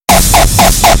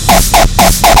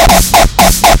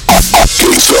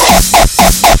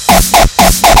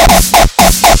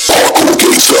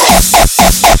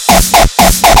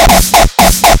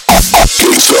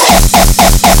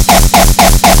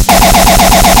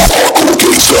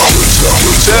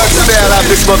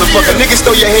this motherfucker. Niggas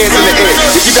throw your hands in the air.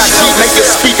 If you got heat, make the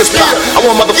speakers pop. I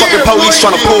want motherfucking police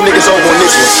trying to pull niggas over on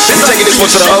this one. We taking this one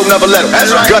to the whole nother level.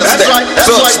 Gutter step,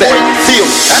 thug step, feel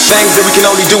me. Things that we can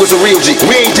only do as a real G.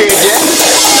 We ain't dead yet.